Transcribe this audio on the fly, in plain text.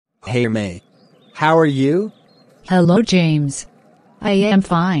Hey May. How are you? Hello, James. I am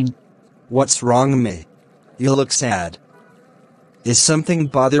fine. What's wrong, May? You look sad. Is something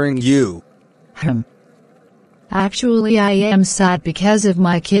bothering you? Actually, I am sad because of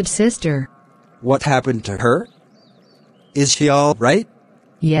my kid sister. What happened to her? Is she all right?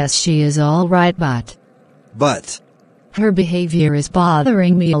 Yes, she is all right, but her behavior is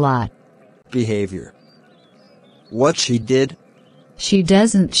bothering me a lot. Behavior. What she did? She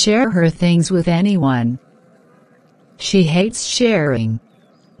doesn't share her things with anyone. She hates sharing.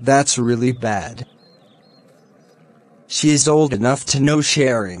 That's really bad. She's old enough to know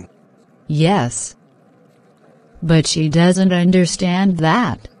sharing. Yes. But she doesn't understand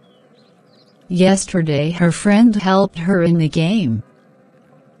that. Yesterday her friend helped her in the game.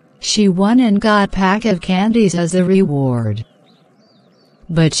 She won and got a pack of candies as a reward.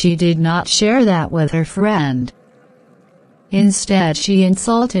 But she did not share that with her friend. Instead, she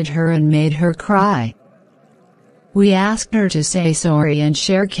insulted her and made her cry. We asked her to say sorry and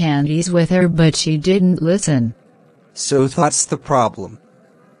share candies with her, but she didn't listen. So that's the problem.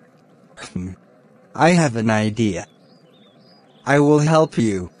 I have an idea. I will help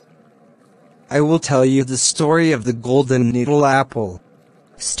you. I will tell you the story of the golden needle apple.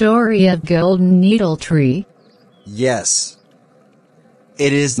 Story of golden needle tree? Yes.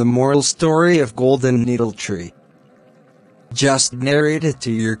 It is the moral story of golden needle tree. Just narrate it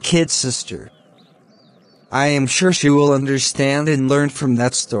to your kid sister. I am sure she will understand and learn from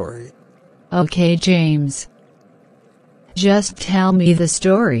that story. Okay, James. Just tell me the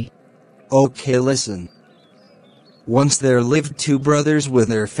story. Okay, listen. Once there lived two brothers with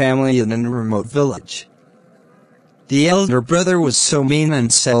their family in a remote village. The elder brother was so mean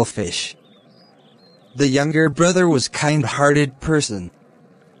and selfish. The younger brother was a kind-hearted person.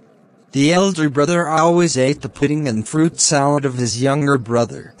 The elder brother always ate the pudding and fruit salad of his younger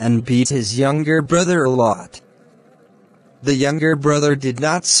brother and beat his younger brother a lot. The younger brother did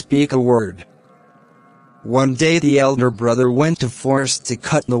not speak a word. One day the elder brother went to forest to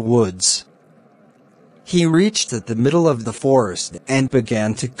cut the woods. He reached at the middle of the forest and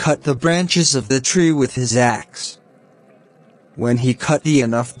began to cut the branches of the tree with his axe. When he cut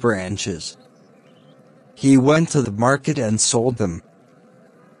enough branches, he went to the market and sold them.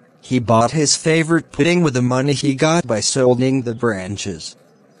 He bought his favorite pudding with the money he got by selling the branches.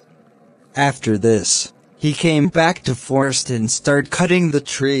 After this, he came back to forest and started cutting the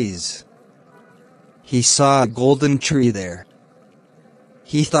trees. He saw a golden tree there.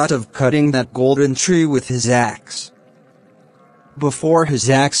 He thought of cutting that golden tree with his axe. Before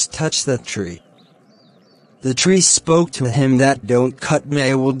his axe touched that tree, the tree spoke to him that "Don't cut me,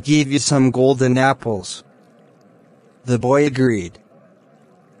 I will give you some golden apples." The boy agreed.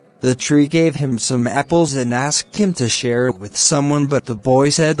 The tree gave him some apples and asked him to share it with someone, but the boy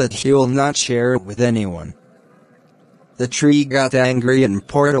said that he will not share it with anyone. The tree got angry and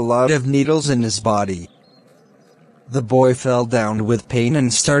poured a lot of needles in his body. The boy fell down with pain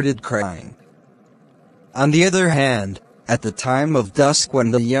and started crying. On the other hand, at the time of dusk,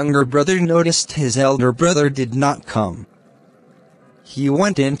 when the younger brother noticed his elder brother did not come, he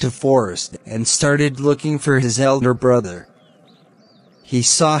went into forest and started looking for his elder brother. He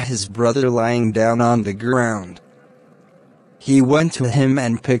saw his brother lying down on the ground. He went to him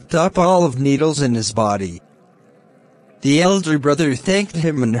and picked up all of needles in his body. The elder brother thanked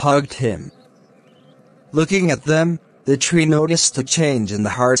him and hugged him. Looking at them, the tree noticed a change in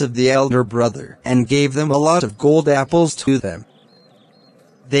the hearts of the elder brother and gave them a lot of gold apples to them.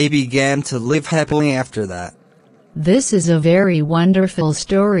 They began to live happily after that. This is a very wonderful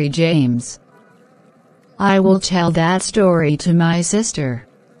story, James. I will tell that story to my sister.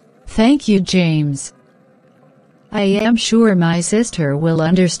 Thank you, James. I am sure my sister will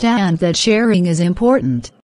understand that sharing is important.